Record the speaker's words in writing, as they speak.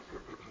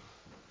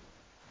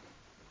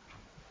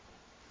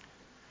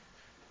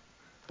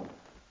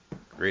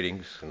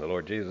Greetings in the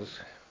Lord Jesus.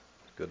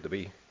 It's good to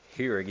be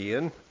here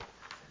again.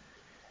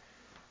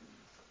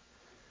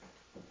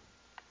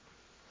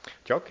 Did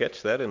y'all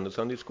catch that in the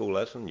Sunday school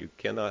lesson? You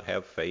cannot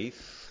have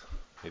faith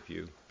if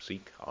you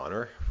seek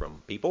honor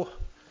from people.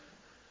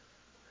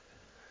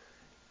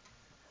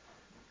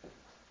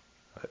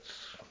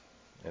 That's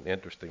an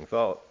interesting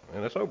thought,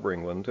 and a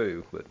sobering one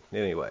too, but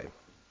anyway.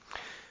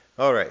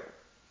 All right.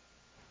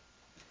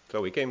 So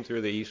we came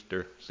through the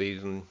Easter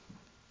season.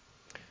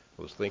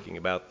 I was thinking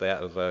about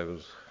that as I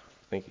was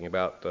thinking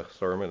about the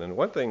sermon, and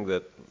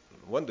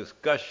one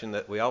discussion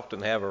that we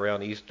often have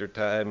around Easter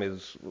time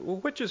is,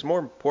 which is more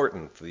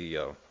important,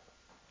 the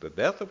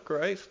death of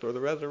Christ or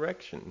the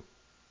resurrection?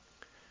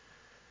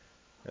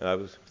 And I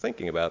was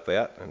thinking about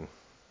that, and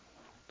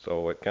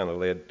so it kind of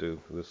led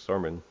to this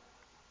sermon.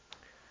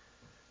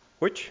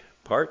 Which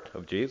part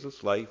of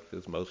Jesus' life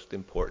is most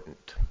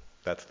important?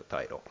 That's the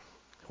title.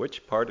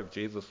 Which part of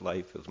Jesus'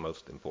 life is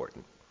most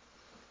important?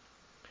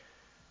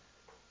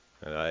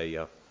 And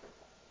I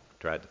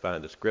tried to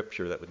find a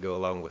scripture that would go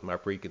along with my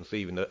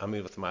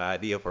with my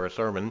idea for a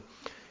sermon.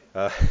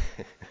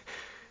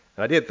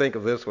 I did think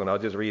of this one. I'll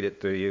just read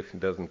it to you. It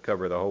doesn't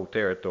cover the whole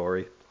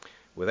territory.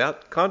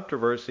 Without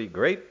controversy,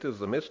 great is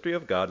the mystery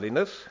of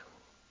godliness.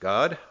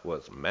 God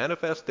was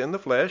manifest in the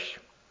flesh,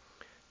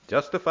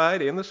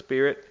 justified in the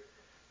Spirit,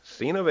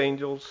 seen of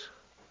angels,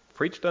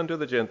 preached unto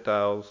the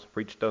Gentiles,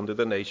 preached unto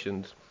the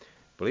nations,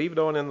 believed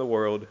on in the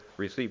world,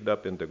 received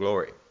up into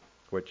glory,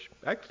 which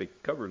actually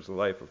covers the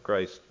life of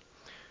Christ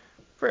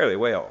fairly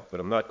well, but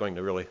I'm not going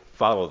to really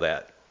follow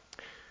that.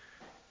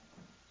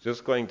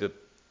 Just going to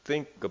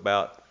think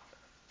about,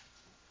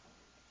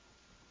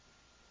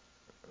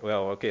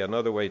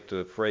 another way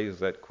to phrase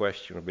that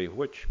question would be,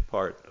 which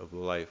part of the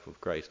life of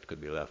Christ could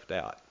be left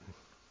out?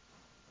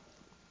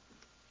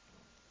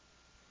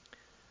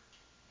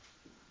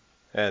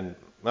 And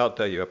I'll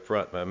tell you up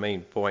front, my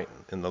main point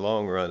in the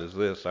long run is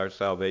this: our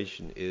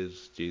salvation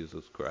is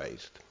Jesus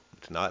Christ.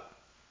 It's not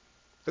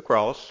the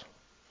cross.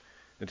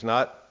 It's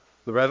not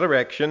the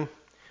resurrection.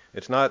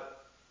 It's not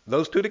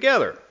those two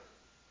together.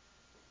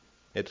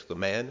 It's the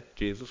man,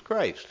 Jesus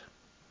Christ.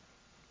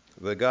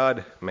 The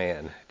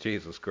God-man,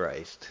 Jesus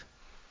Christ.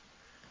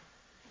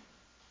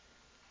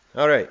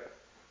 All right,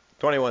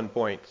 21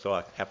 points, so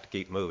I have to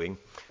keep moving.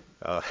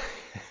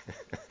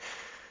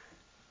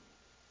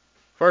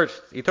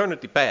 First,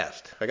 eternity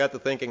past. I got to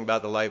thinking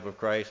about the life of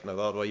Christ, and I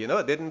thought,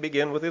 it didn't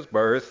begin with his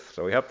birth,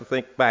 so we have to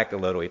think back a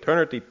little.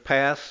 Eternity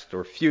past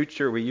or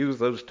future, we use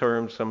those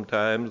terms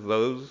sometimes.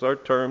 Those are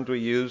terms we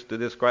use to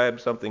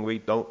describe something we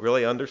don't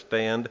really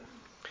understand.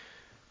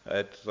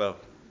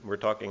 We're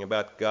talking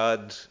about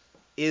God's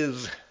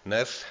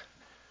isness.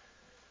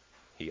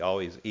 He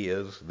always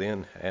is,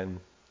 then,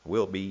 and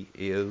will be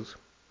is.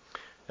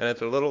 And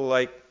it's a little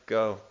like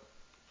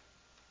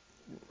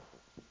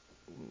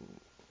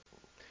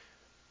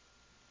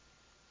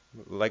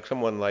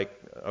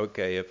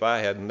if I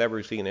had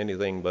never seen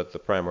anything but the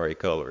primary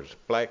colors: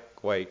 black,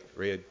 white,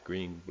 red,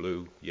 green,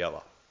 blue,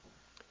 yellow.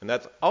 And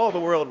that's all the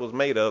world was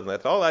made of, and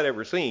that's all I'd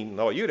ever seen,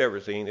 all you'd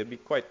ever seen. It'd be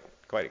quite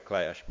a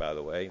clash, by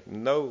the way.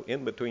 No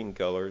in-between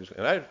colors.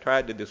 And I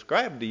tried to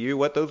describe to you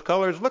what those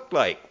colors looked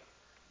like.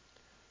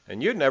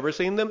 And you'd never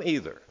seen them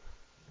either.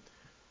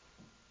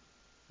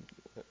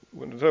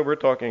 So we're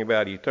talking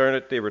about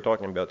eternity, we're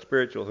talking about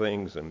spiritual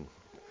things, and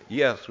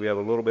yes, we have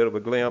a little bit of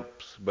a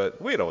glimpse,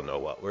 but we don't know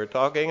what we're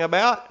talking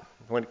about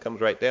when it comes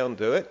right down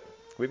to it.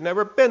 We've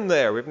never been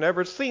there. We've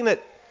never seen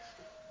it.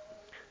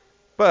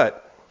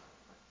 But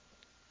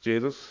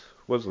Jesus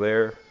was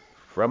there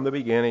from the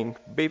beginning,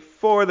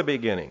 before the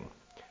beginning.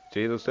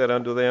 Jesus said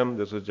unto them,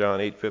 this is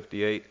John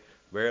 8:58,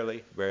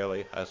 Verily,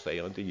 verily, I say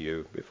unto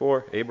you,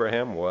 before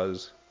Abraham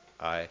was,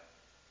 I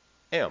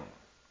am.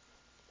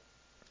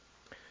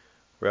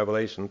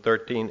 Revelation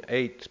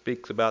 13:8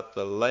 speaks about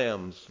the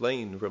Lamb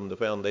slain from the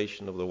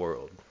foundation of the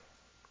world.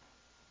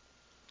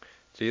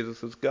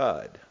 Jesus is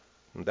God,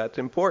 and that's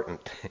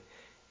important.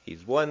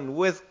 He's one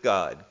with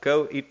God,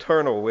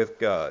 co-eternal with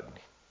God.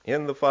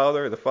 In the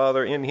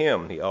Father in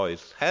him. He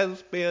always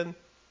has been.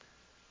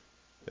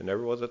 There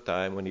never was a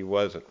time when he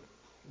wasn't.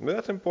 But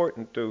that's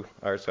important to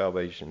our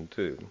salvation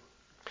too.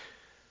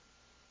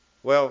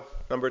 Well,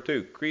 number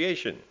 2,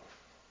 creation.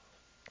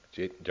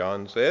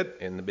 John said,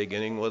 in the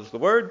beginning was the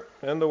Word,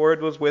 and the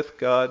Word was with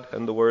God,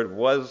 and the Word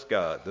was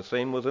God. The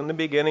same was in the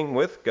beginning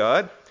with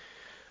God.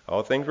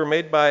 All things were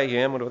made by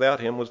him, and without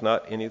him was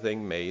not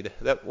anything made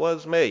that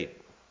was made.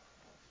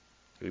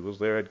 He was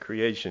there at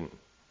creation.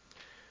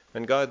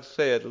 And God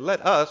said,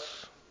 let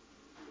us,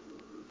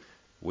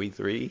 we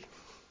three,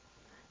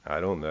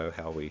 I don't know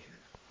how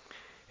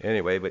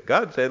anyway, but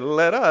God said,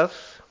 let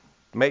us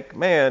make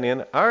man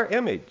in our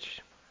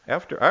image,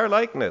 after our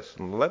likeness,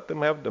 and let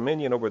them have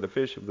dominion over the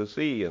fish of the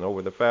sea, and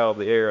over the fowl of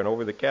the air, and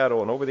over the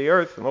cattle, and over the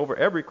earth, and over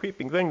every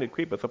creeping thing that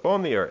creepeth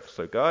upon the earth.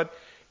 So God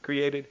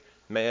created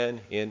man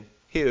in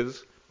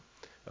his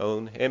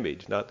own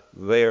image, not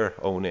their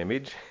own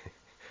image.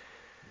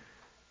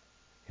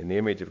 In the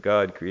image of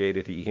God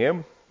created he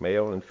him,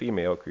 male and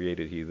female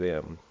created he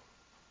them.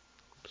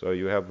 So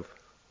you have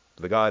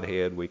the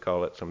Godhead, we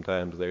call it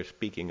sometimes, they're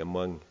speaking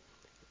among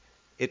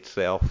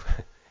itself,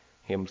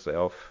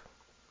 himself.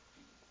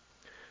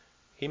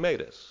 He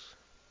made us.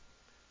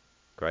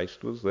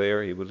 Christ was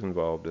there. He was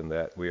involved in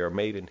that. We are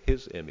made in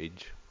his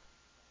image.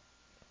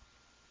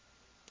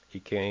 He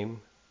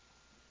came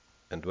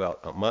and dwelt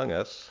among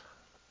us,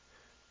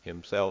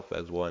 himself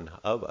as one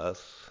of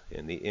us,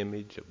 in the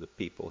image of the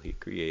people he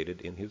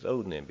created in his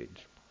own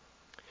image.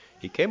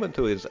 He came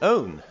unto his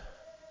own.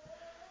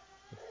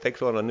 It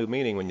takes on a new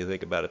meaning when you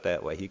think about it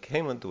that way. He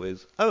came unto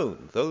his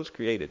own, those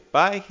created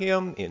by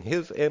him in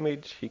his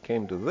image. He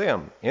came to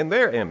them in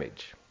their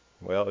image.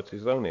 Well, it's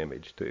his own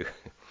image too.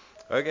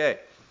 Okay.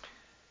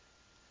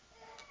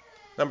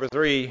 Number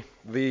 3,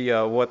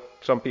 the what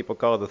some people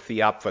call the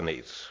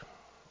theophanies.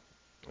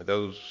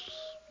 Those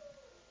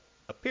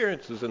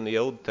appearances in the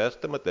Old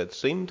Testament that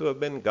seem to have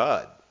been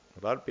God.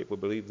 A lot of people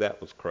believe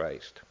that was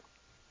Christ.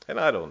 And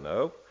I don't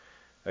know.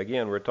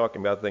 Again, we're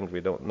talking about things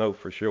we don't know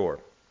for sure.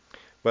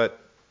 But,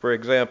 for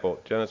example,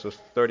 Genesis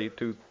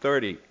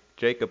 32:30,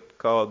 Jacob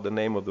called the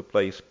name of the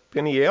place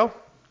Peniel,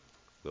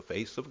 the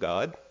face of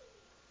God.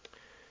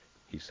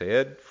 He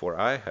said, "For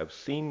I have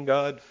seen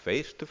God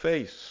face to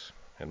face,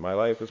 and my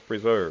life is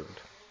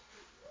preserved."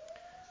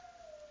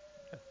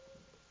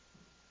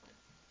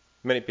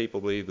 Many people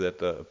believe that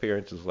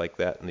appearances like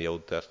that in the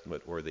Old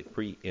Testament were the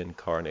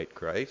pre-incarnate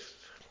Christ.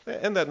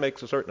 And that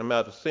makes a certain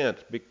amount of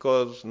sense,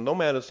 because no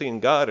man has seen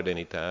God at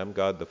any time,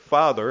 God the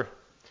Father.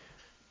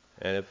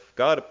 And if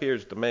God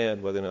appears to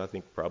man, well, then I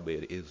think probably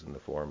it is in the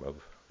form of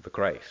the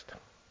Christ.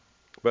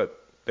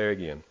 But there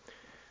again,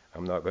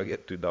 I'm not going to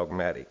get too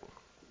dogmatic.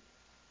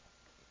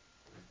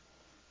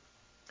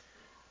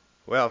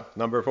 Well,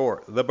 number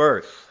 4, the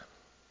birth.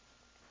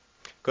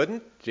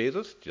 Couldn't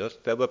Jesus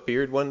just have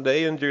appeared one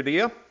day in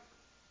Judea?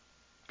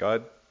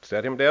 God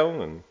set him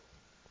down and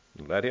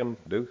let him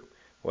do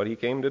what he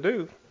came to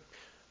do.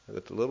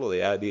 That's a little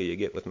the idea you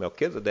get with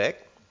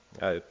Melchizedek.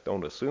 I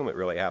don't assume it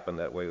really happened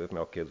that way with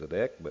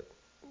Melchizedek, but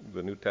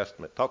the New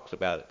Testament talks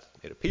about it.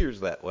 It appears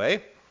that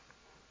way.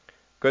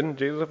 Couldn't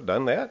Jesus have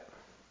done that?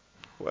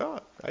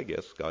 Well, I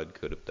guess God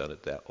could have done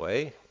it that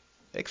way,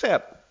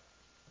 except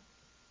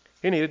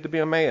he needed to be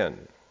a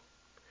man.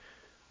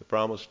 The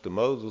promise to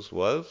Moses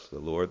was, "The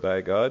Lord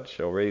thy God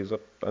shall raise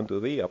up unto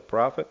thee a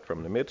prophet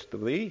from the midst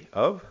of thee,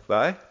 of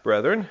thy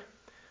brethren,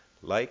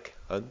 like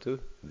unto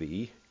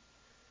thee."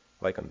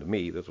 Like unto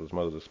me, this was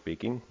Moses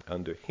speaking,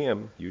 "unto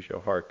him you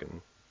shall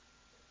hearken."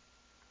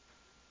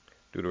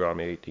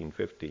 Deuteronomy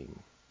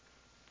 18:15.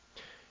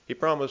 He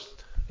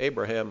promised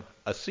Abraham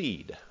a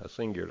seed, a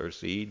singular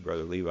seed.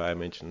 Brother Levi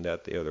mentioned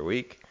that the other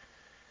week.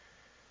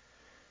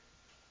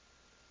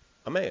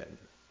 A man,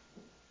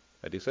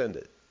 a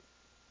descendant.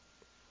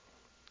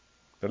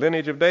 The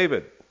lineage of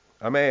David,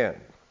 a man.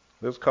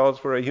 This calls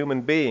for a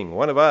human being,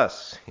 one of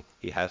us.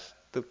 He has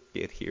to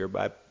get here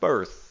by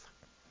birth.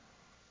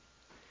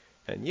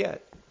 And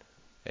yet,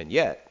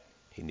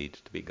 he needs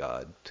to be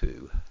God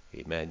too.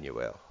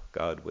 Emmanuel,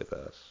 God with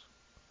us.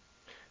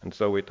 And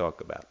so we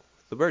talk about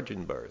the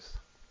virgin birth.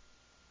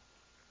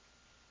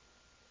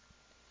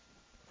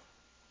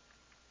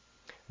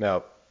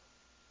 Now,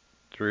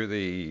 through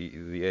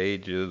the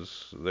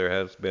ages, there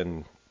has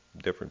been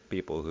different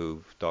people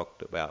who've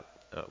talked about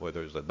where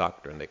there's a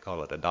doctrine, they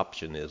call it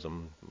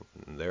adoptionism.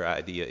 Their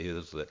idea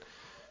is that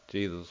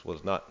Jesus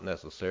was not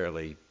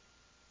necessarily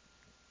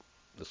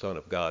the Son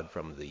of God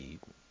from the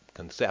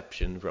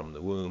conception, from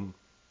the womb,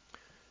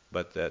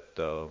 but that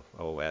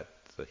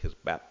at his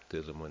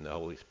baptism, when the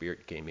Holy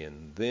Spirit came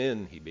in,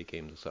 then he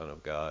became the Son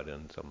of God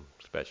in some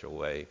special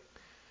way.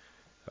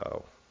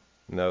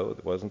 No,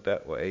 it wasn't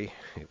that way.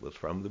 It was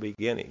from the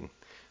beginning.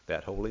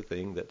 That holy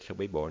thing that shall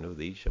be born of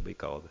thee shall be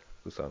called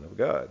the Son of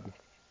God,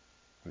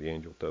 the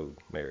angel told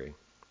Mary.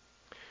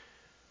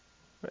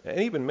 And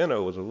even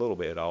Menno was a little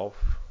bit off.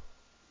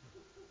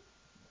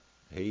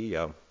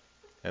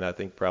 And I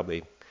think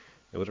probably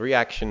it was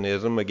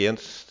reactionism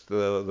against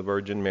the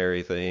Virgin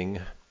Mary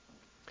thing.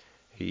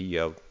 He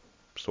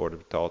sort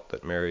of taught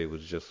that Mary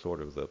was just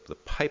sort of the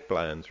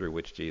pipeline through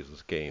which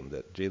Jesus came,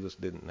 that Jesus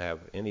didn't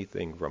have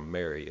anything from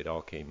Mary. It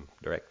all came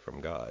direct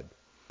from God.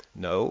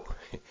 No,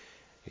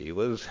 he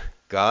was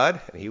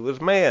God and he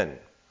was man.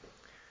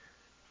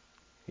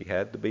 He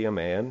had to be a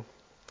man.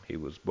 He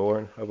was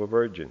born of a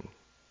virgin.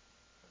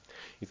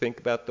 You think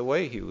about the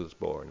way he was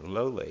born,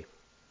 lowly,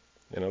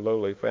 in a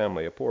lowly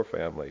family, a poor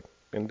family,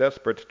 in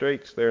desperate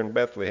straits there in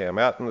Bethlehem,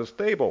 out in the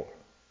stable.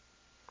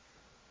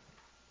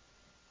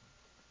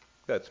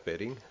 That's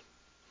fitting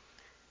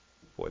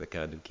for the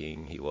kind of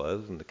king he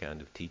was and the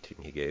kind of teaching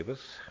he gave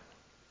us.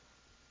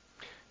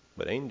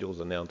 But angels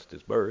announced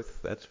his birth.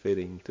 That's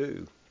fitting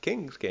too.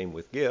 Kings came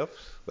with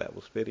gifts. That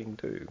was fitting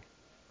too.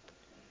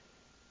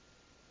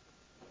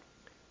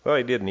 Well,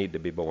 he did need to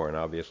be born,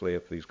 obviously,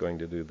 if he's going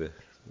to do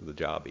the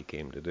job he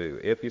came to do,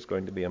 if he's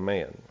going to be a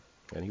man.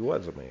 And he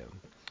was a man.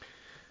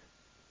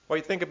 Well,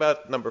 you think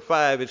about number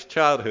 5, it's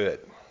childhood.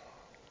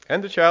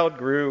 And the child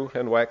grew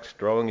and waxed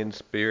strong in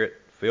spirit,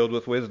 filled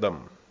with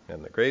wisdom,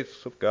 and the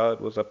grace of God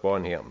was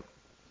upon him.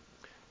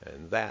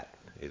 And that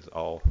is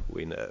all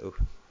we know.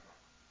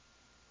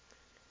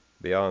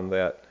 Beyond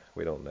that,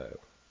 we don't know.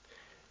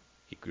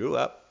 He grew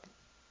up.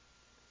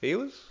 He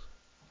was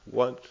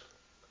once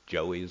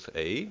Joey's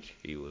age.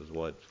 He was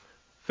once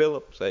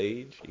Philip's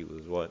age. He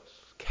was once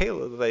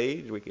Caleb's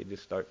age. We could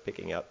just start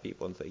picking out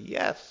people and say,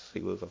 yes, he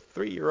was a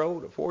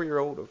 3-year-old, a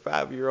 4-year-old, a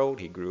 5-year-old.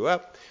 He grew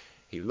up.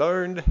 He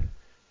learned.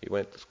 He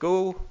went to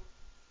school.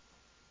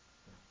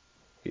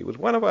 He was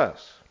one of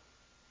us.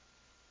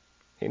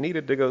 He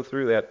needed to go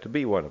through that to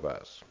be one of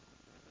us.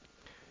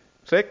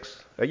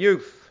 6, a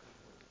youth.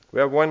 We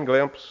have one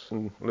glimpse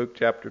in Luke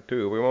chapter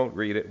 2. We won't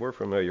read it. We're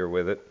familiar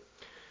with it.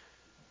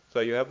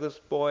 So you have this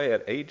boy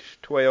at age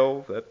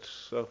 12.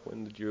 That's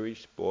when the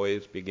Jewish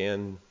boys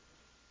began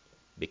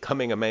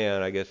becoming a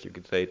man, I guess you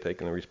could say,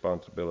 taking the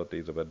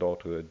responsibilities of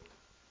adulthood.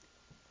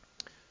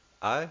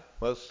 I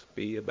must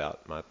be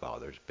about my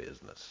Father's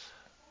business.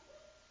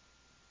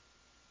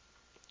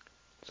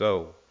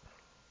 So,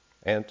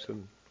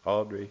 Anson,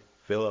 Audrey,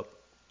 Philip,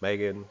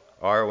 Megan,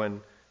 Arwen,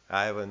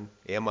 Ivan,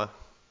 Emma,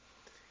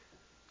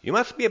 you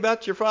must be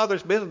about your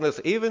Father's business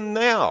even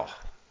now.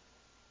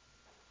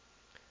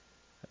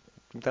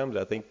 Sometimes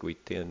I think we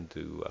tend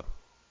to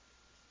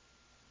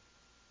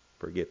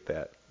forget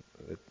that.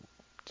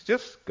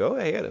 Just go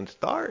ahead and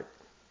start,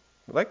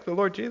 like the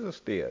Lord Jesus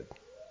did.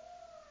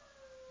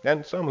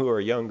 And some who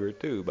are younger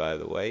too, by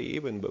the way,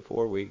 even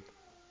before we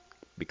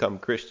become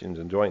Christians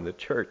and join the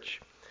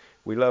church,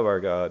 we love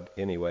our God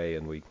anyway,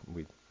 and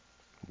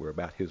we're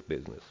about His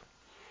business.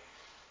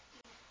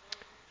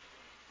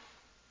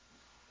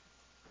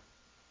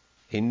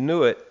 He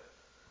knew it.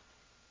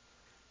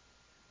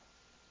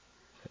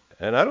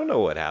 And I don't know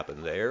what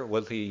happened there.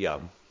 Was he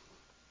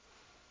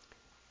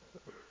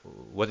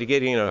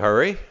getting in a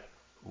hurry?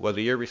 Was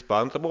he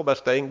irresponsible by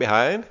staying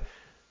behind?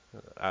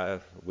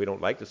 We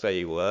don't like to say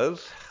he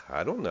was.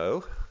 I don't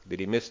know. Did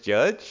he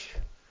misjudge?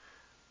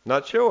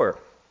 Not sure.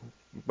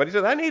 But he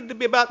said, I need to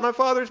be about my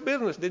Father's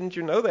business. Didn't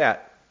you know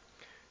that?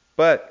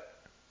 But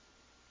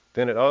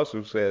then it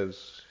also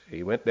says,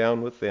 he went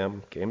down with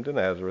them, came to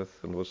Nazareth,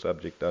 and was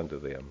subject unto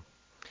them.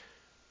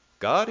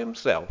 God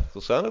Himself,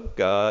 the Son of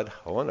God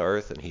on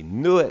earth, and He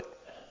knew it.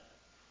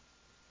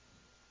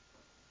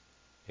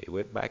 He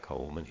went back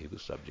home and He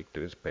was subject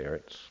to His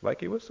parents like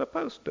He was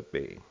supposed to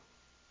be.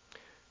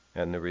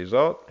 And the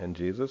result, and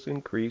Jesus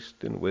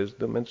increased in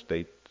wisdom and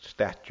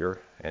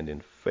stature and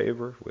in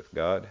favor with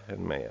God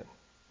and man.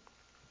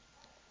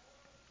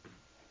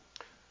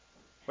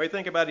 What do you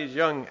think about his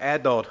young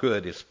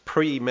adulthood, his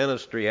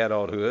pre-ministry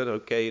adulthood?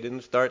 Okay, he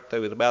didn't start till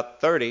he was about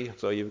 30,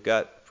 so you've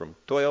got from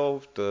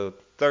 12 to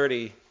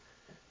 30,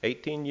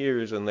 18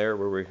 years in there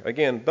where we,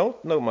 again,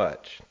 don't know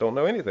much, don't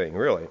know anything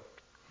really.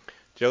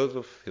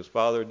 Joseph, his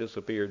father,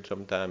 disappeared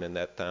sometime in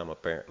that time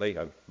apparently.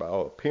 By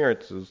all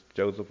appearances,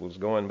 Joseph was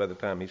gone by the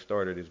time he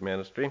started his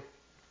ministry.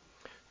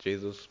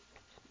 Jesus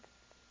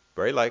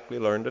very likely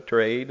learned a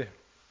trade,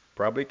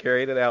 probably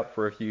carried it out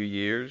for a few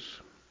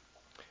years,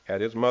 had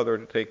his mother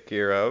to take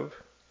care of.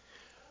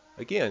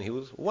 Again, he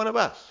was one of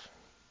us.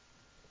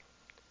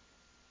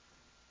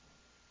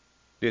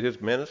 Did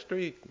his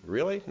ministry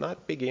really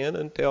not begin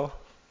until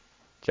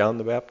John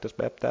the Baptist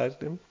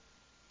baptized him,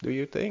 do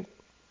you think?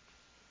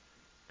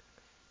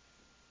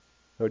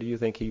 Or do you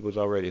think he was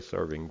already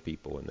serving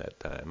people in that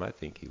time? I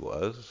think he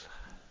was.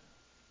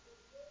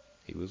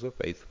 He was a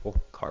faithful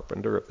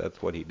carpenter, if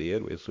that's what he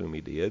did. We assume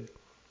he did.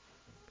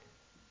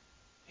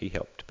 He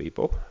helped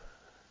people.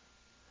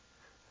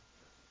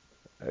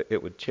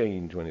 It would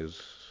change when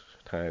his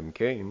time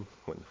came,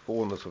 when the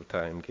fullness of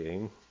time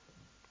came.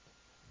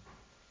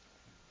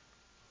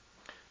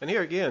 And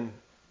here again,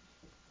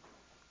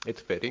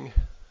 it's fitting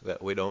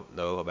that we don't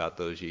know about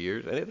those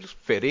years, and it's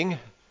fitting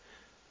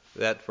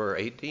that for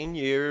 18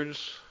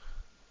 years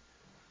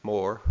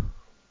more,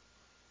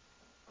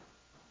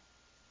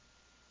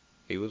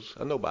 he was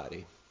a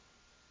nobody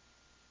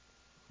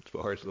as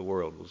far as the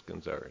world was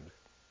concerned.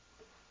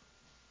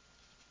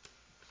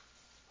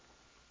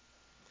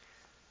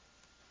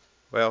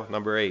 Well,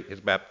 number 8,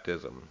 his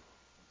baptism.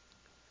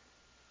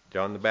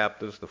 John the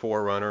Baptist, the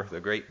forerunner,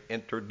 the great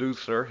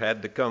introducer,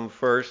 had to come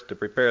first to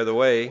prepare the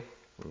way.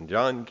 And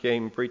John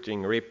came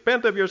preaching,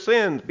 repent of your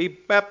sins, be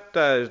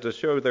baptized to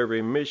show their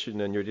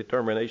remission and your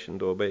determination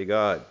to obey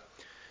God.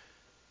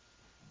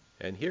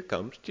 And here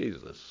comes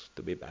Jesus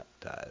to be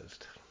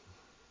baptized.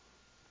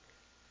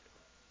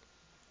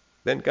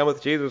 Then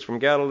cometh Jesus from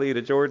Galilee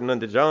to Jordan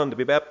unto John to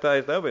be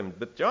baptized of him.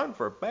 But John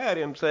forbade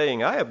him,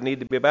 saying, I have need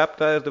to be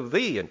baptized of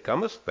thee, and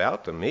comest thou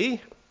to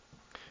me?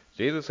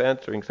 Jesus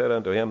answering said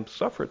unto him,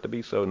 suffer it to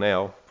be so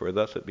now, for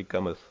thus it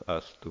becometh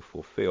us to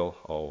fulfill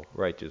all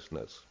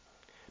righteousness.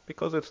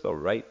 Because it's the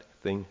right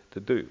thing to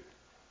do.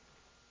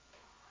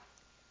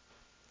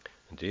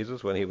 And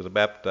Jesus, when he was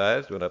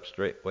baptized, went up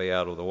straightway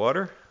out of the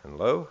water, and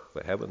lo,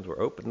 the heavens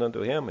were opened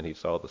unto him, and he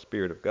saw the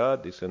Spirit of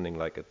God descending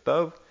like a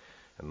dove,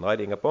 and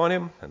lighting upon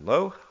him, and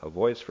lo, a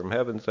voice from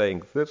heaven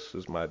saying, this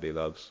is my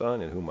beloved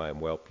Son, in whom I am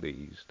well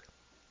pleased.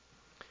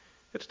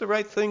 It's the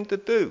right thing to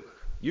do.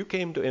 You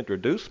came to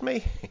introduce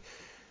me?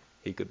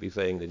 He could be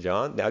saying to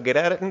John, now get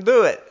at it and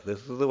do it.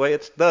 This is the way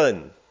it's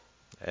done.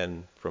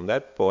 And from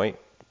that point,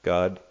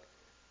 God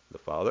The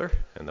Father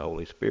and the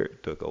Holy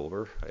Spirit took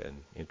over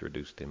and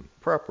introduced him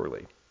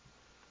properly.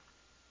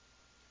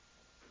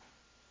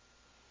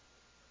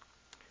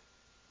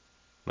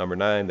 Number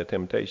 9, the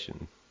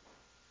temptation.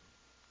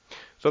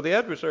 So the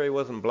adversary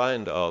wasn't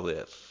blind to all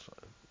this.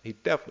 He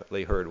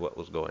definitely heard what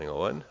was going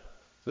on.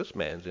 This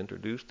man's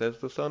introduced as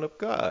the Son of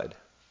God.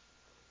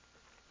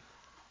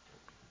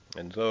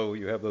 And so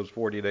you have those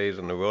 40 days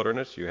in the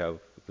wilderness. You have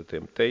the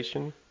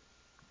temptation.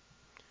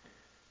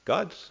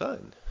 God's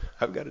Son,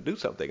 I've got to do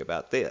something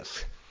about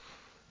this.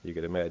 You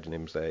could imagine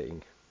him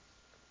saying.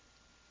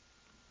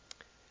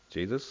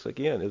 Jesus,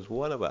 again, is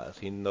one of us.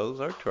 He knows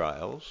our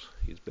trials.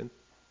 He's been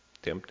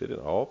tempted in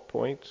all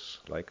points,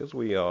 like as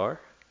we are,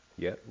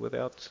 yet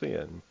without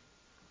sin.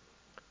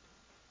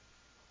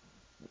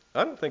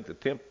 I don't think the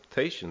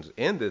temptations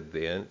ended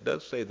then. It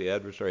does say the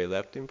adversary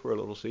left him for a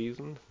little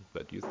season,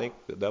 but you think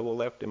the devil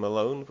left him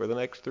alone for the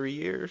next 3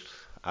 years?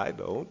 I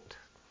don't.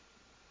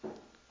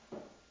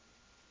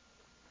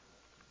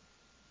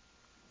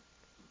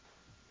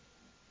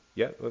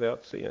 Yet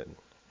without sin.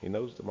 He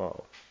knows them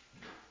all.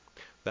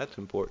 That's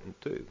important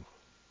too.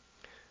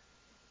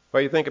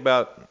 Well, you think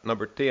about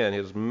number 10,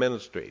 his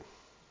ministry.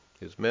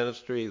 His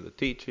ministry, the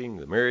teaching,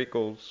 the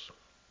miracles,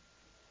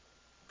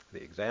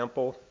 the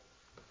example.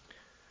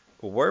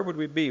 Well, where would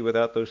we be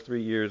without those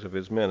 3 years of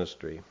his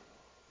ministry?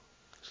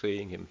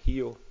 Seeing him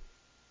heal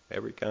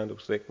every kind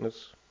of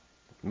sickness,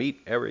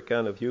 meet every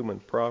kind of human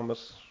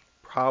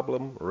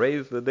problem,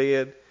 raise the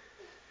dead,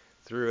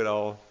 through it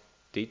all,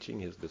 teaching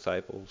his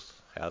disciples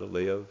how to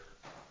live.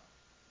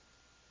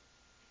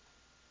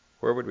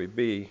 Where would we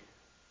be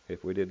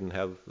if we didn't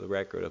have the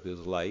record of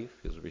his life,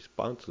 his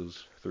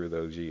responses through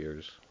those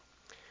years?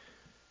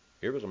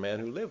 Here was a man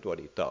who lived what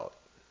he taught.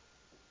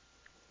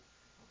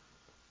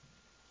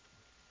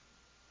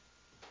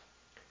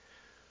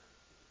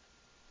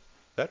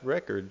 That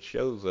record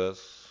shows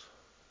us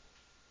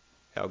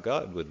how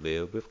God would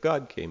live if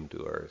God came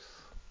to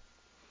earth.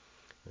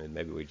 And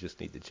maybe we just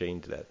need to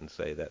change that and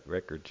say that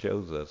record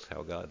shows us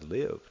how God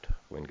lived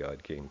when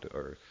God came to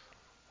earth.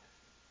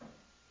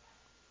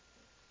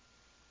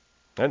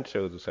 And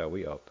shows us how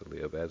we ought to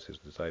live as his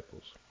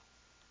disciples.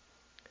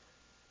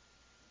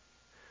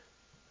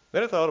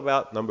 Then I thought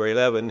about number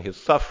 11, his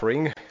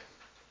suffering.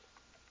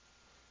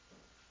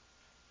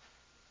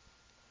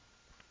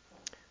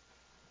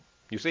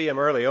 You see him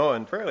early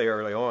on, fairly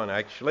early on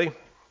actually,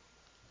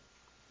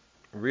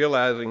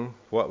 realizing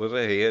what was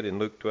ahead. In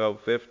Luke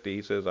 12:50,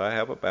 he says, I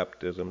have a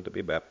baptism to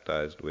be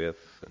baptized with,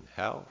 and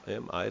how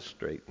am I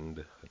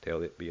straitened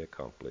until it be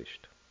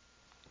accomplished?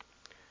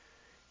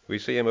 We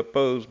see him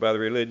opposed by the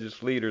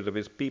religious leaders of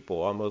his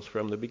people almost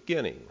from the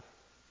beginning.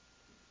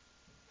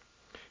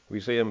 We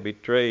see him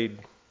betrayed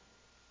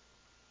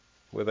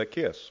with a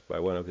kiss by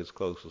one of his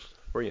closest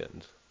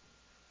friends.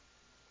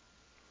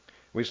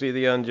 We see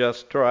the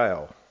unjust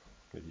trial,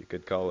 if you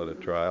could call it a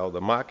trial,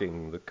 the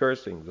mocking, the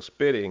cursing, the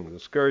spitting, the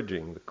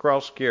scourging, the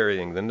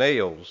cross-carrying, the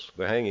nails,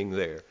 the hanging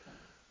there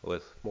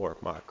with more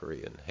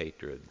mockery and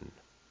hatred and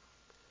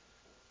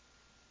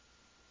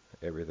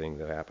everything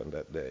that happened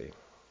that day.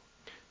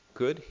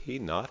 Could he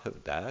not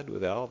have died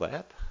with all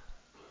that?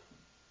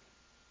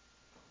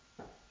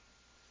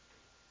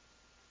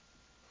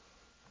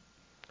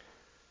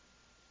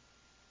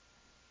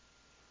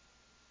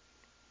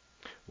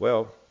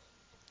 Well,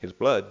 his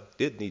blood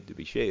did need to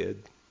be shed.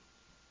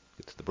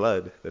 It's the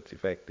blood that's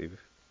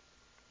effective.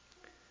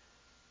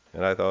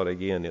 And I thought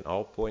again, in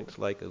all points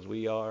like as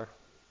we are,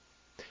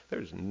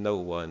 there's no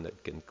one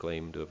that can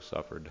claim to have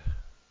suffered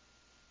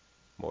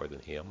more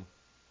than him.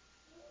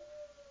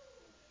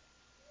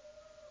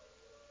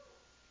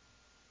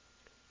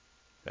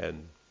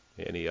 And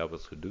any of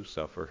us who do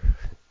suffer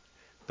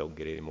don't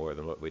get any more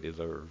than what we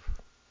deserve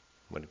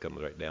when it comes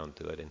right down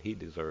to it, and he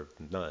deserved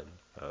none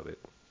of it.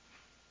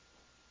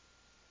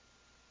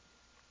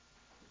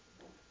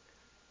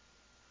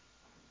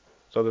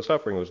 So the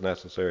suffering was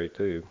necessary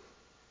too.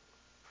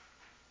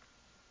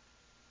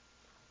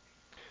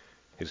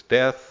 His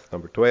death,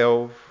 number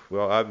 12,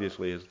 well,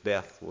 obviously his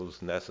death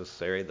was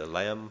necessary. The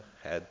lamb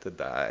had to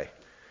die.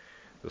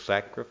 The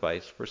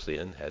sacrifice for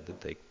sin had to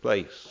take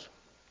place.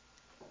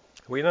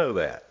 We know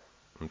that,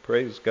 and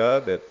praise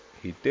God that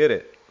he did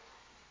it.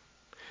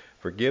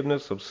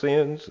 Forgiveness of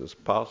sins is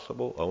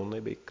possible only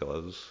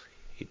because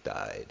he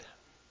died.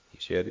 He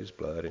shed his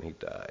blood and he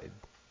died.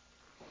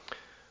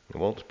 We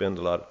won't spend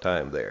a lot of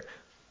time there.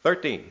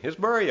 13, his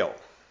burial.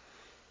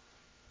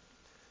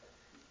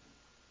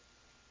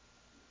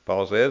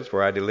 Paul says,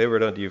 for I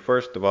delivered unto you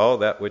first of all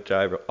that which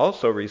I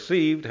also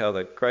received, how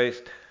that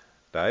Christ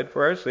died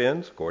for our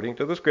sins, according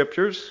to the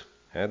Scriptures,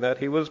 and that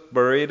he was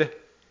buried,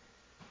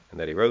 and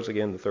that he rose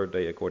again the third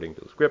day according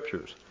to the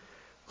Scriptures.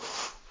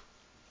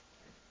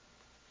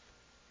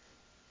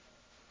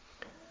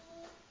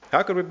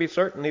 How could we be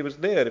certain he was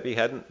dead if he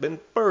hadn't been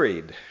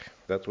buried?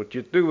 That's what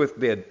you do with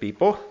dead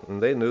people,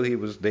 and they knew he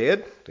was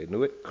dead. They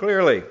knew it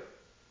clearly.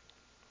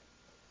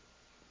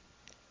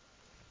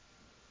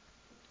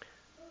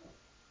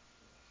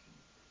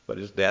 But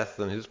his death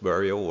and his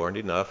burial weren't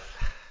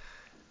enough.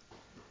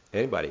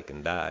 Anybody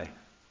can die.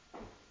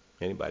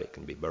 Anybody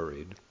can be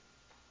buried.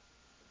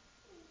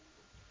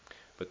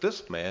 But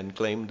this man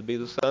claimed to be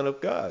the Son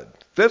of God.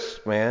 This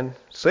man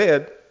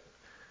said,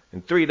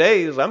 in 3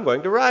 days I'm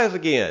going to rise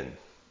again.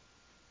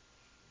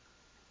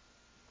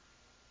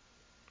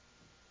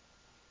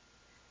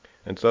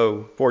 And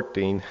so,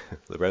 14,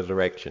 the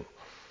resurrection.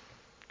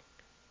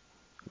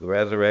 The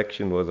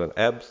resurrection was an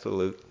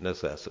absolute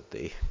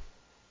necessity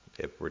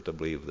if we're to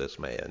believe this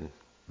man,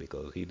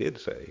 because he did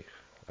say,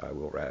 I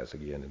will rise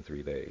again in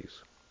 3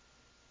 days.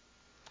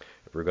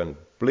 If we're going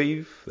to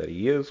believe that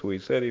he is who he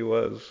said he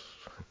was,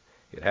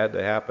 it had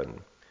to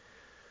happen.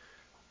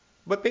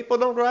 But people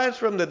don't rise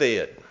from the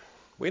dead.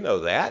 We know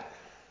that.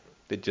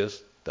 It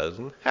just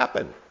doesn't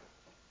happen.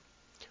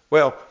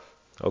 Well,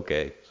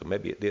 okay, so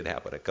maybe it did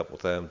happen a couple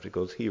times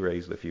because he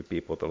raised a few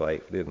people to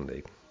life, didn't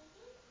he?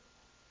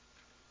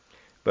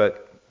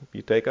 But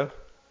you take a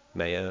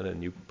man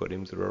and you put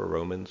him through a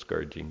Roman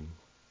scourging.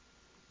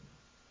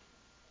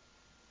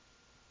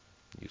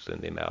 You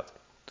send him out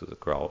to the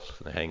cross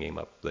and hang him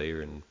up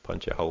there and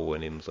punch a hole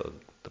in him so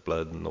the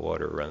blood and the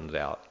water runs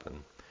out.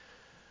 And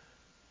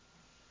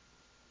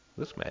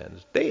this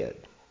man's dead.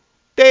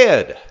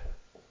 Dead!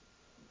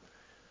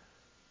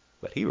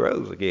 But he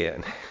rose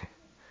again.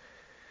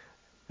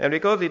 And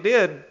because he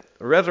did,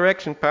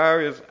 resurrection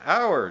power is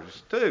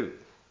ours too.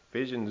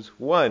 Ephesians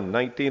 1,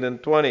 19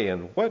 and 20.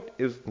 And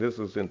this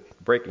is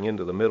breaking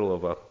into the middle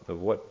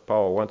of what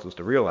Paul wants us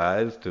to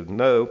realize, to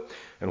know.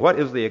 And what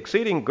is the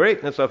exceeding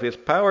greatness of his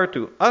power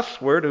to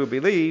usward who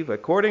believe,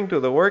 according to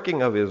the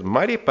working of his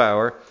mighty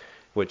power,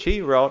 which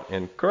he wrought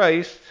in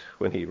Christ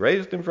when he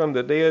raised him from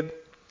the dead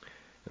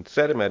and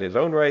set him at his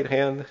own right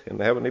hand in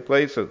the heavenly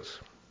places.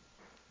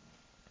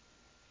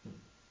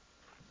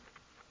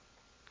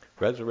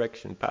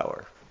 Resurrection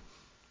power.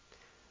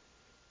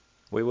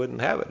 We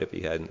wouldn't have it if he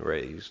hadn't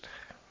raised.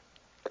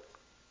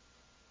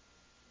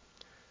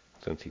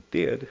 Since he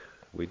did,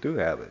 we do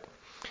have it.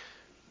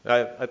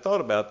 I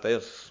thought about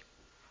this.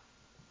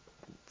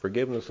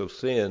 Forgiveness of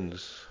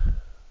sins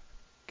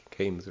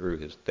came through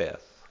his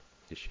death,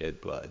 his shed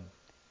blood.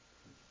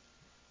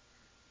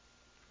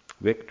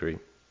 Victory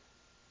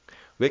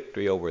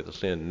over the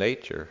sin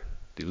nature,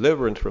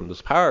 deliverance from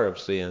the power of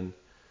sin,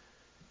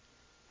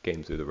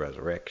 came through the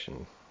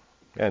resurrection.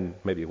 And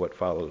maybe what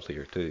follows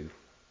here too.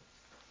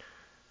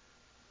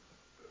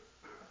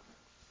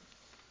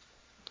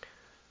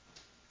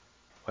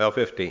 Well,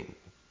 15,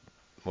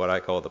 what I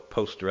call the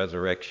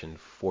post-resurrection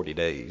 40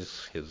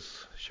 days,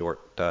 his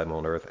short time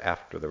on earth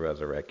after the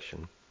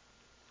resurrection.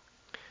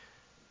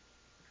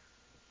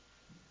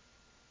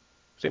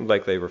 Seems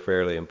like they were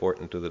fairly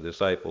important to the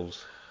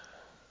disciples.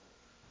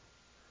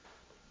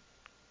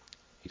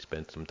 He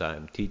spent some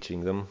time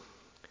teaching them,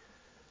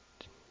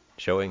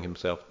 showing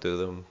himself to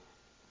them,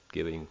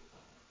 giving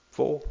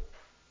full,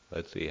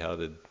 let's see, how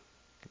did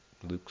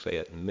Luke say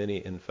it,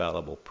 many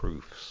infallible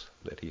proofs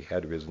that he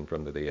had risen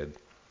from the dead.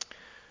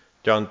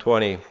 John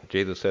 20,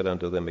 Jesus said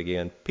unto them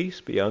again, Peace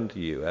be unto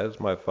you.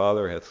 As my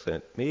Father hath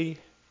sent me,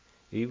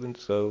 even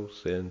so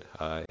send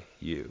I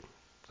you.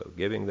 So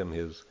giving them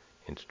his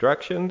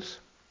instructions.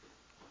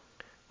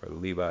 Brother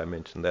Levi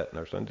mentioned that in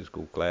our Sunday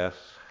school class.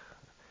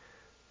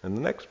 And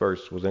the next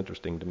verse was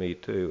interesting to me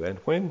too. And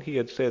when he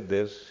had said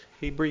this,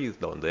 he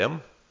breathed on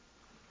them,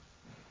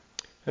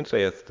 and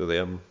saith to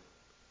them,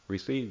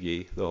 Receive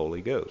ye the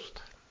Holy Ghost.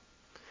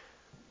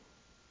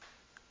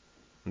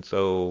 And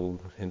so,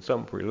 in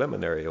some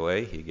preliminary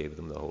way, he gave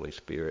them the Holy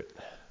Spirit.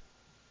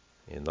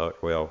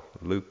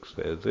 Luke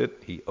says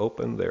it, he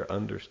opened their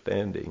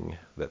understanding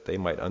that they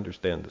might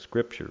understand the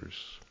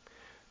Scriptures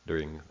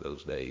during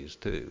those days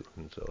too.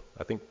 And so,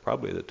 I think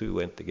probably the two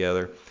went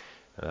together,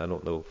 and I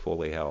don't know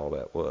fully how all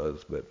that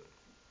was, but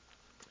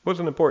it was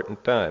an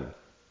important time.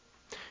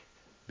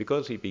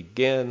 Because he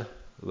began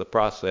the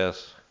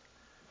process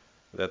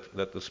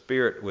that the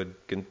Spirit would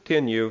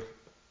continue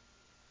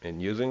in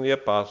using the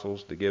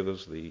apostles to give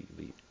us the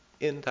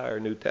entire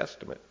New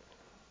Testament.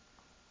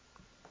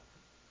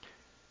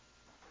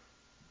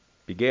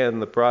 Began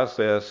the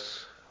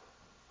process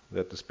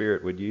that the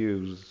Spirit would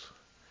use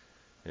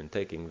in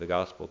taking the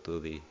gospel to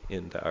the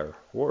entire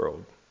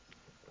world.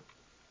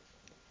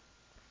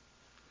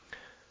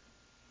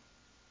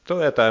 So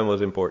that time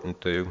was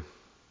important too.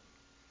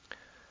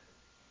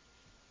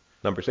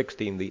 Number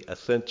 16, the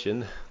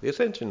ascension. The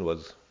ascension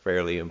was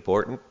fairly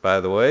important, by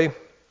the way.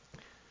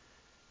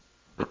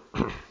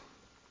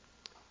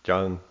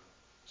 John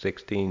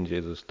 16,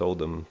 Jesus told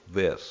them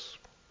this,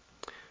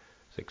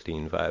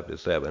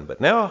 16:5-7. But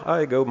now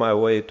I go my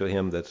way to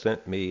him that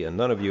sent me, and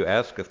none of you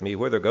asketh me,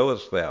 Whither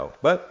goest thou?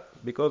 But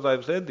because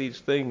I've said these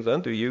things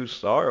unto you,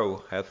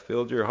 sorrow hath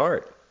filled your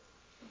heart.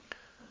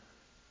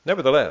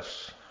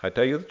 Nevertheless, I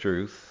tell you the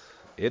truth,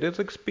 it is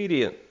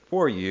expedient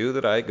for you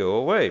that I go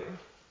away.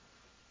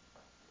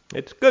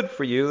 It's good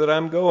for you that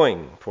I'm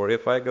going, for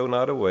if I go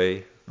not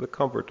away, the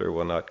Comforter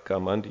will not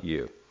come unto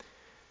you.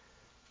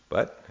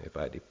 But if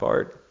I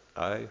depart,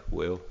 I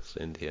will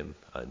send him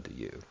unto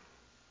you.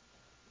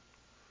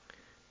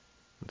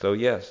 And so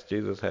yes,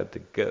 Jesus had to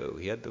go.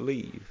 He had to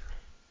leave.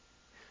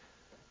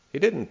 He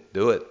didn't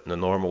do it in the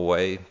normal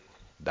way,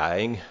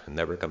 dying and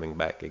never coming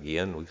back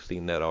again. We've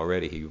seen that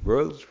already. He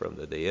rose from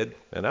the dead,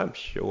 and I'm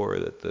sure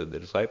that the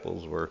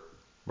disciples were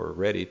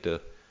ready to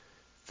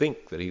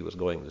think that he was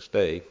going to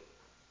stay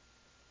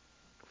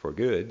for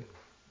good,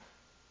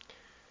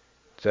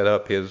 set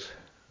up his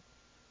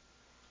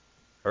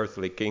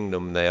earthly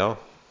kingdom now.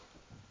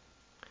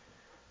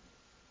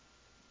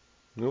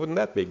 Wouldn't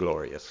that be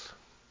glorious?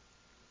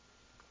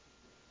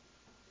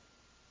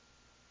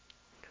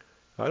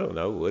 I don't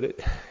know, would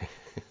it?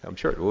 I'm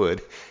sure it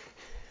would.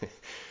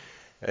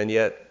 And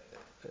yet,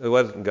 it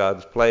wasn't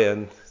God's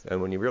plan,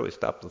 and when you really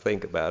stop to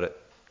think about it,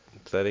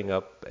 setting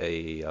up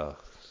a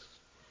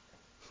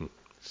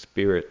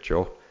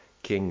spiritual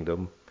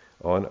kingdom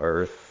on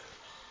earth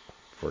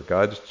for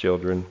God's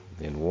children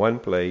in one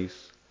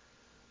place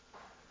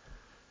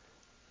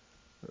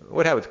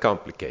would have its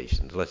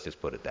complications, let's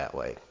just put it that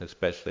way,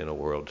 especially in a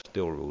world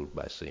still ruled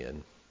by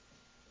sin.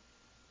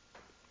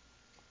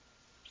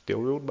 Still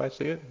ruled by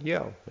sin?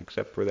 Yeah,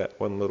 except for that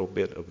one little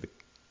bit of the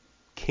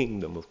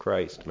kingdom of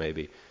Christ,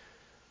 maybe.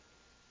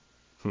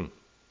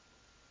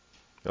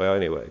 Well,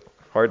 anyway,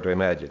 hard to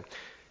imagine.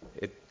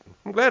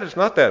 I'm glad it's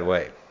not that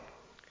way.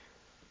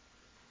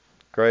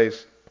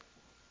 Christ,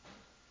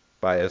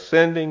 by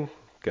ascending,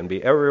 can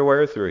be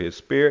everywhere through his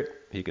Spirit.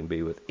 He can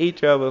be with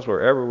each of us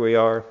wherever we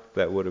are.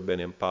 That would have been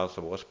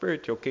impossible. A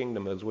spiritual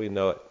kingdom as we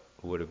know it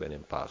would have been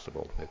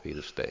impossible if he'd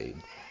have stayed.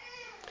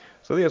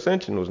 So the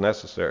ascension was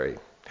necessary.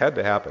 Had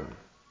to happen.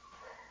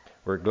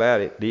 We're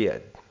glad it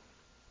did.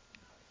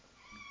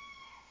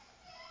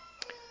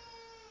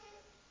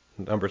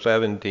 Number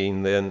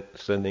 17, then,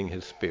 sending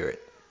his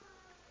Spirit.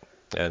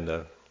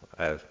 And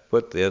I've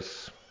put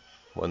this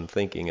when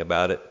thinking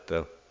about it.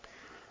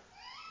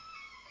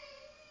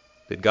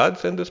 Did God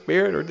send the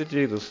Spirit or did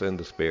Jesus send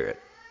the Spirit?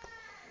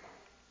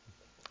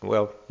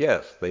 Well,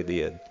 yes, they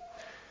did.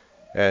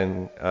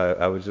 And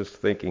I was just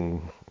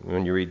thinking,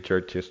 when you read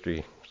church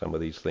history, some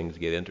of these things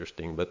get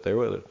interesting, but there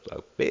was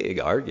a big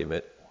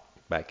argument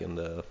back in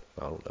the,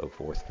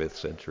 4th, 5th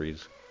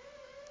centuries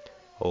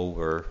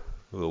over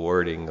the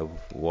wording of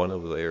one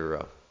of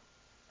their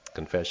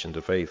confessions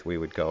of faith, we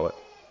would call it,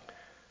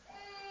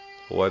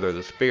 whether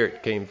the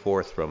Spirit came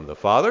forth from the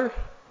Father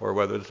or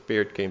whether the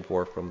Spirit came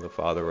forth from the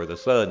Father or the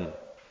Son.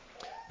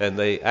 And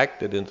they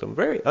acted in some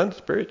very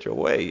unspiritual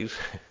ways,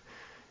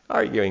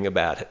 arguing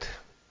about it,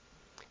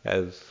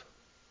 as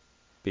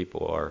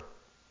people are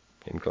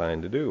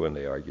inclined to do when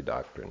they argue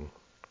doctrine.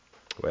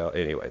 Well,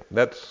 anyway,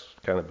 that's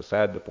kind of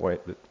beside the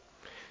point.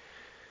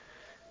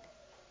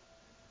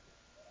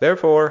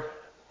 Therefore,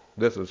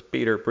 this is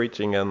Peter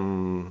preaching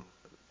in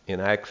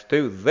Acts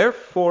 2.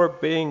 Therefore,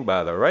 being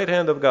by the right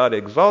hand of God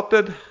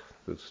exalted,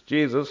 this is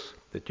Jesus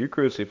that you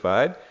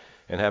crucified,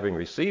 and having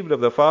received of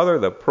the Father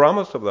the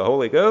promise of the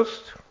Holy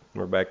Ghost,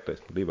 we're back to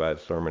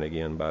Levi's sermon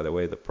again, by the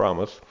way, the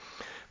promise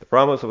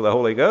of the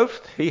Holy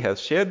Ghost, he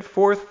has shed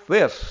forth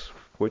this,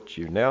 which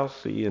you now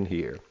see and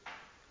hear.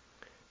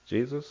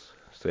 Jesus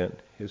sent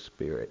his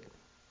Spirit.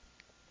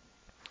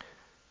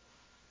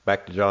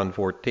 Back to John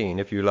 14.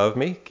 If you love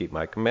me, keep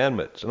my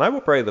commandments. And I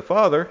will pray the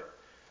Father,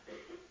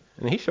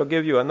 and he shall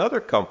give you another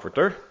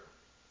comforter.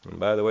 And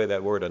by the way,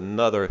 that word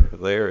another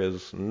there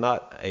is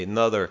not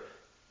another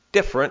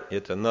different.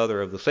 It's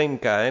another of the same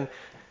kind.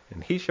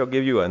 And he shall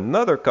give you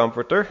another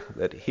comforter,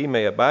 that he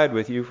may abide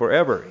with you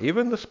forever,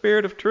 even the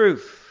Spirit of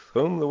truth,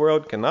 whom the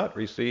world cannot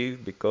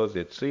receive, because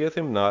it seeth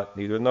him not,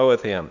 neither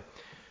knoweth him.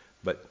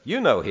 But you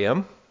know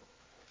him,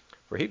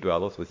 for he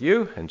dwelleth with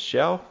you, and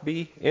shall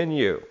be in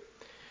you.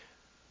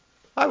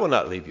 I will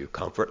not leave you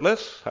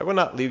comfortless. I will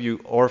not leave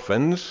you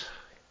orphans.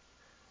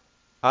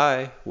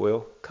 I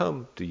will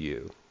come to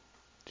you,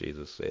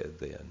 Jesus said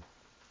then.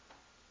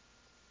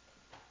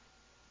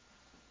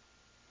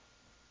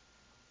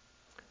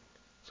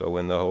 So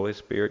when the Holy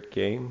Spirit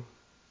came,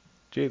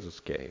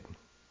 Jesus came.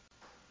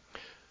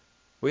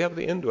 We have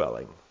the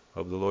indwelling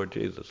of the Lord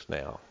Jesus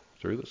now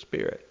through the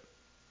Spirit.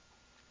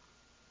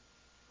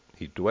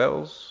 He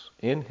dwells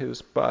in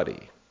his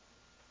body.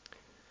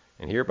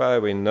 And hereby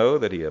we know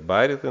that he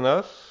abideth in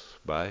us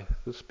by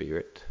the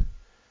Spirit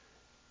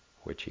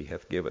which he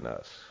hath given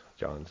us.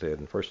 John said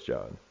in 1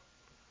 John.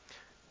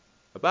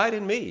 Abide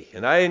in me,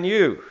 and I in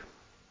you.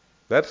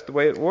 That's the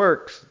way it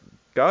works.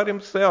 God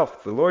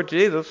himself, the Lord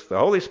Jesus, the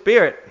Holy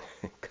Spirit,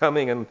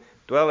 coming and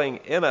dwelling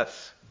in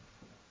us.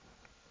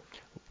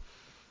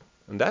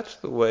 And that's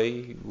the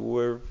way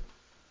we're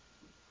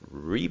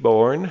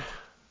reborn,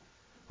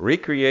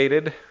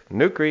 recreated,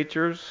 new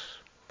creatures,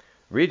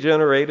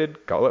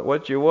 regenerated, call it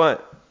what you want.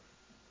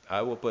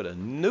 I will put a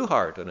new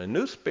heart and a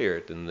new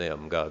spirit in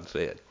them, God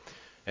said.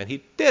 And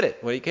he did it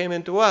when he came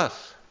into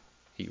us.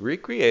 He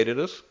recreated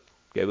us,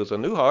 gave us a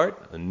new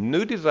heart, a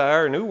new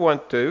desire, a new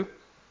want to.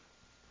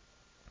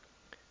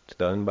 It's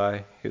done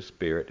by his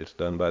Spirit. It's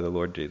done by the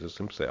Lord Jesus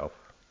himself.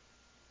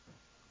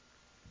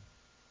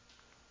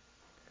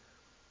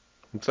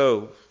 And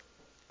so,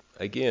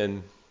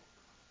 again,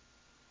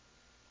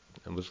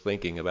 I was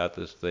thinking about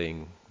this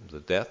thing.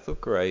 The death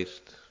of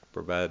Christ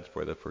provides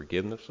for the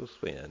forgiveness of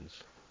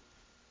sins.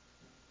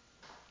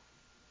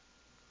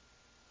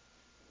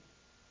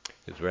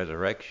 His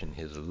resurrection,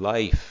 his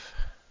life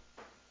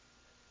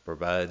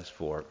provides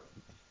for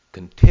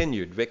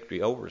continued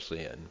victory over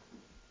sin.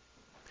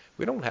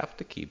 We don't have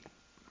to keep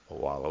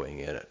wallowing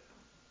in it.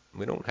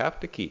 We don't have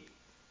to keep,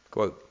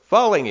 quote,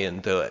 falling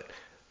into it.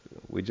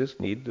 We just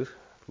need the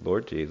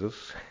Lord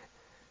Jesus,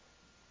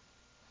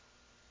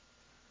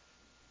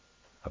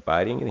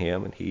 abiding in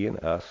him and he in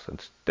us,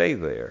 and stay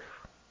there.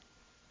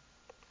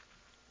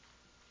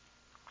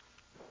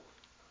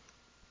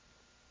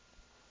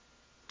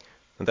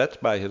 And that's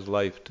by his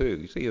life too.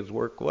 You see, his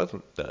work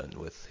wasn't done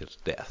with his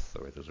death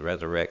or his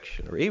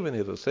resurrection or even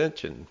his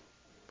ascension.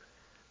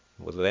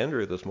 Was it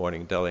Andrew this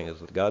morning telling us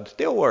that God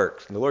still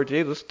works and the Lord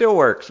Jesus still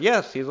works?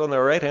 Yes, he's on the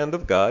right hand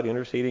of God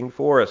interceding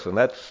for us, and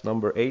that's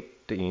number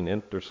 18,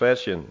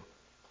 intercession.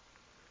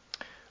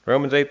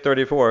 Romans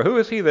 8:34, who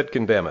is he that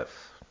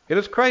condemneth? It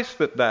is Christ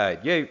that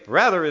died, yea,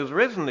 rather is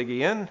risen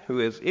again, who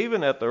is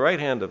even at the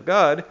right hand of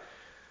God,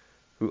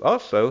 who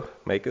also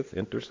maketh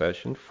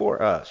intercession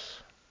for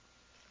us.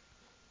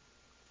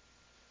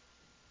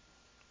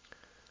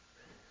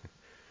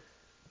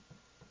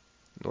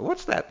 Well,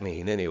 what's that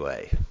mean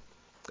anyway?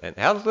 And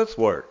how does this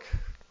work?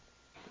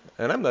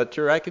 And I'm not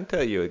sure I can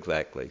tell you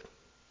exactly,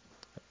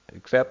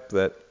 except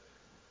that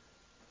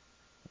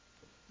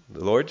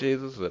the Lord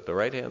Jesus is at the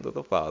right hand of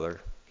the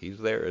Father. He's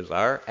there as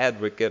our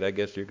advocate, I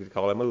guess you could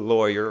call him a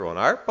lawyer on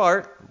our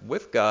part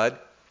with God.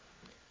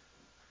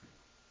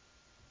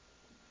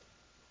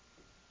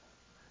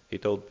 He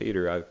told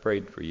Peter, I've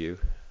prayed for you.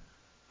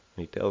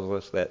 He tells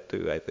us that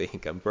too, I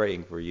think. I'm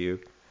praying for you.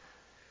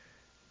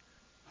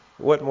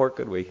 What more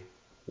could we?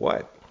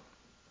 What?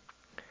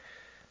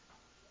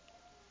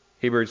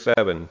 Hebrews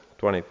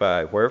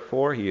 7:25,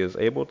 wherefore he is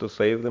able to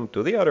save them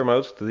to the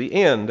uttermost, to the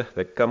end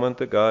that come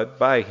unto God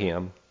by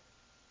him.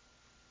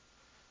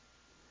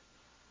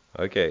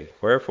 Okay,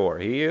 wherefore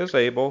he is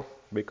able,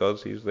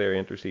 because he's there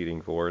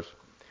interceding for us,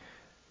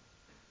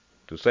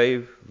 to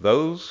save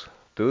those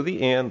to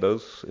the end,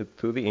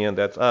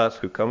 that's us,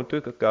 who come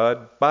to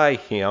God by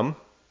him,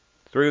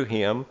 through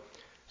him,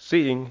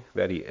 seeing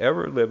that he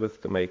ever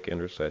liveth to make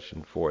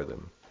intercession for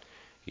them.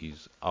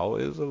 He's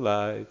always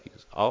alive,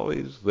 he's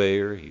always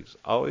there, he's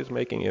always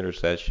making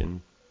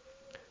intercession.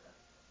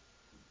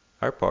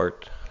 Our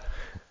part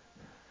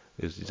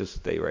is to just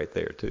stay right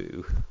there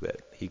too,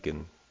 that he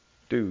can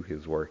do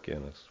his work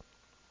in us.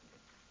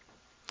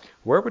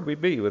 Where would we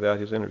be without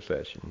his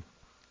intercession?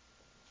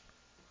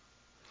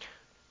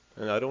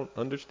 And I don't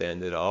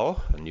understand it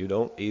all, and you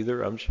don't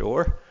either, I'm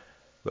sure,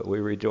 but we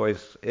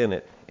rejoice in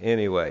it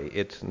anyway.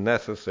 It's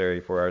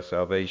necessary for our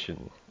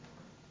salvation,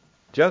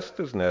 just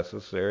as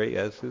necessary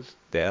as his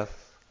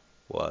death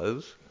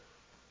was,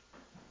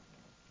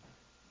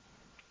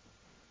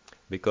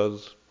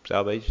 because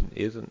salvation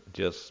isn't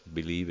just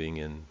believing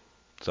in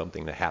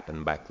something that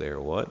happened back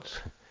there once.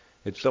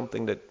 It's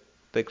something that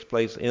takes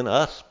place in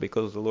us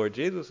because the Lord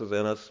Jesus is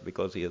in us,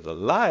 because he is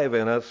alive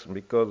in us,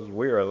 because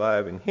we're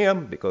alive in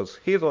him, because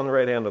he's on the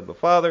right hand of the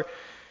Father.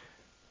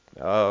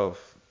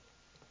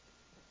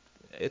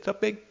 It's a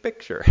big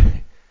picture,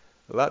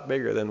 a lot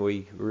bigger than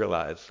we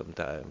realize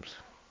sometimes.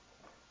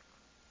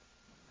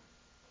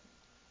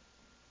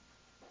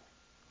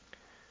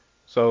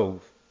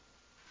 So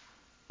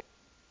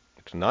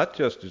it's not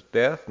just his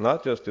death,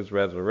 not just his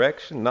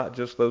resurrection, not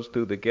just those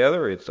two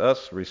together. It's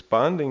us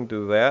responding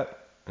to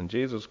that, and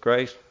Jesus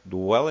Christ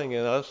dwelling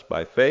in us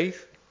by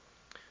faith,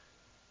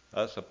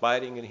 us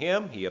abiding in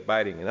him, he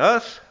abiding in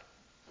us.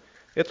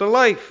 It's a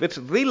life. It's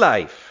the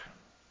life.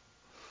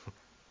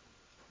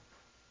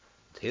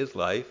 It's his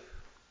life.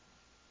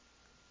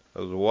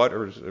 Those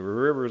waters,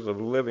 rivers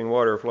of living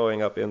water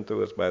flowing up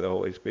into us by the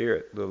Holy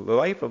Spirit. The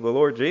life of the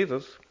Lord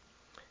Jesus,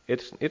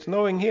 it's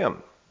knowing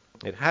him.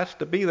 It has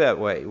to be that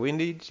way. We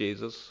need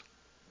Jesus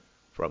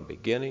from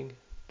beginning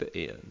to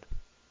end.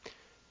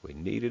 We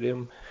needed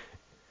him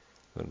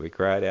when we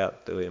cried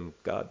out to him,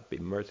 God, be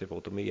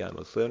merciful to me, I'm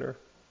a sinner.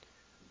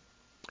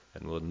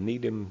 And we'll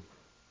need him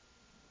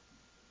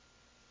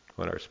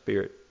when our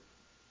spirit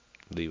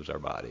leaves our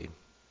body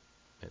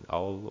and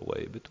all the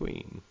way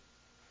between.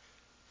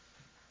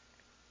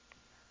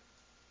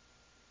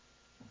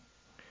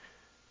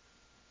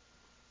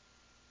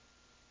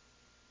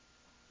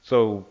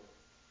 So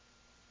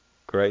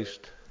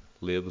Christ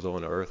lives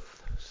on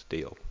earth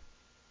still.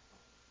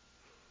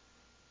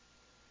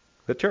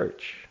 The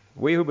church,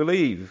 we who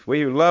believe,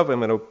 we who love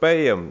him and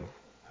obey him,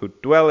 who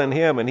dwell in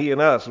him and he in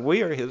us,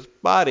 we are his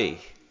body.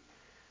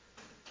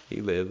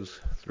 He lives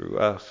through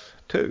us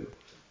too.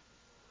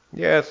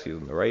 Yes, he's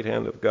on the right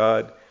hand of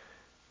God,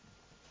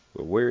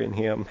 but we're in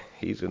him,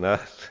 he's in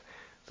us.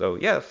 So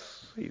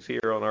yes, he's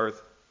here on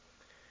earth.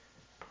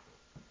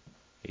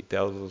 He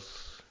tells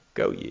us,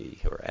 go ye,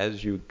 or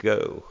as you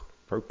go,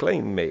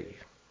 proclaim me.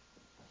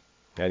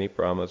 And he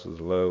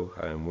promises, lo,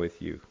 I am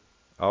with you,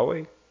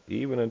 always,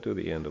 even unto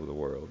the end of the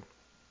world.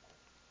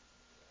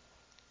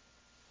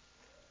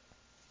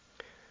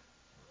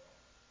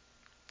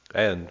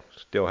 And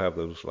still have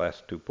those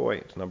last 2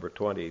 points. Number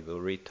 20, the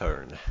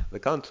return, the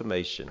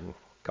consummation.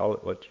 Call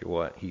it what you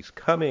want. He's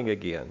coming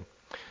again.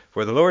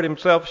 For the Lord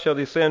himself shall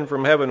descend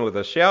from heaven with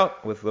a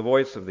shout, with the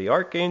voice of the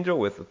archangel,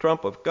 with the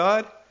trump of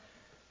God,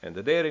 and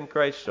the dead in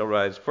Christ shall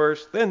rise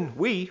first. Then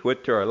we,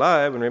 which are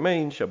alive and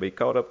remain, shall be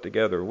caught up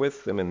together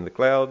with them in the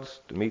clouds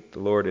to meet the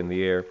Lord in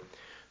the air,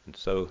 and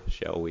so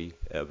shall we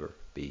ever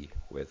be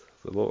with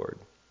the Lord.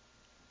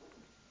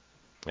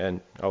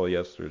 And, oh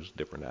yes, there's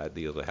different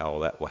ideas of how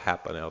that will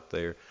happen out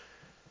there,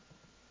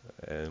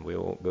 and we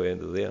won't go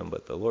into them,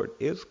 but the Lord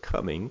is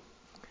coming,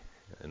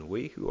 and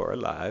we who are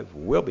alive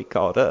will be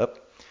caught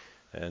up.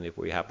 And if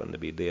we happen to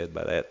be dead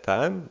by that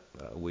time,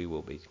 we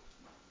will be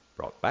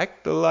brought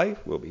back to life.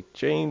 We'll be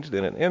changed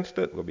in an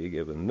instant. We'll be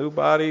given new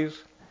bodies.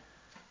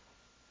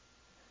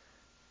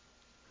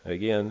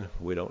 Again,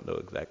 we don't know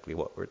exactly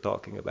what we're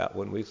talking about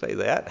when we say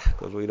that,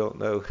 because we don't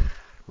know.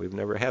 We've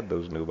never had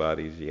those new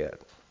bodies yet.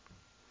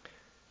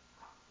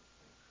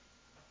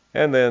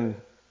 And then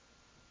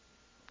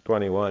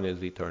 21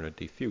 is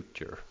eternity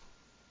future.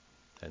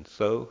 And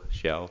so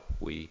shall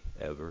we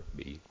ever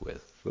be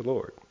with the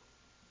Lord.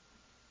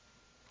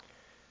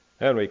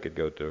 And we could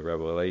go to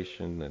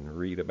Revelation and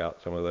read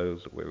about some of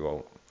those. We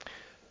won't.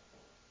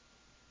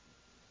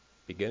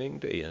 Beginning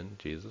to end,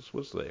 Jesus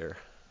was there.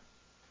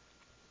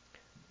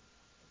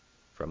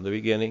 From the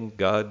beginning,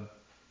 God,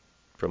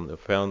 from the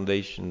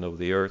foundation of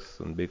the earth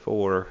and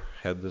before,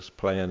 had this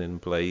plan in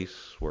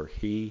place where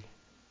he,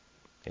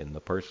 in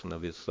the person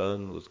of his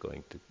Son, was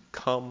going to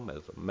come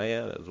as a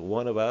man, as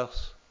one of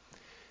us.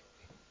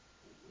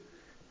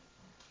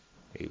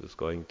 He was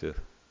going to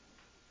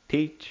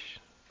teach.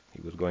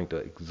 He was going to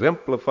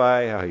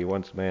exemplify how he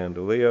wants man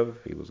to live.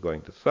 He was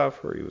going to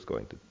suffer. He was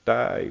going to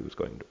die. He was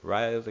going to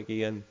rise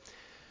again.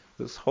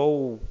 This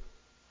whole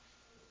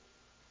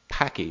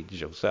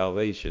package of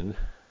salvation,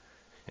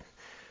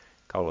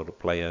 call it a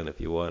plan if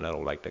you want. I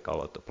don't like to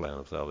call it the plan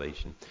of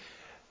salvation.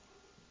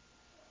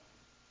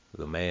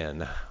 The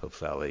man of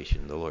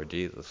salvation, the Lord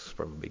Jesus,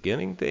 from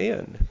beginning to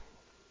end.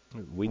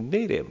 We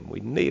need him. We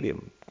need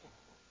him.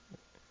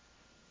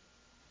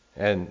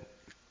 And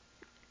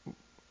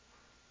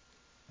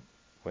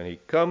when he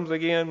comes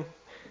again,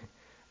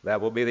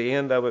 that will be the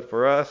end of it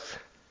for us.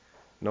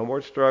 No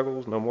more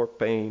struggles, no more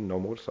pain, no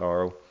more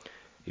sorrow.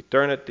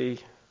 Eternity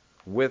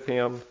with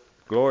him,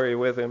 glory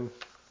with him.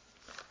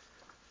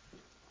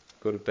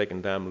 Could have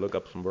taken time to look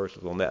up some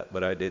verses on that,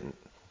 but I didn't.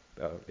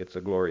 It's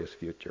a glorious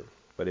future.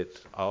 But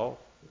it's all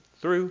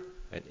through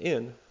and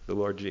in the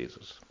Lord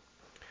Jesus.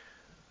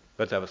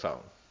 Let's have a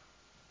song.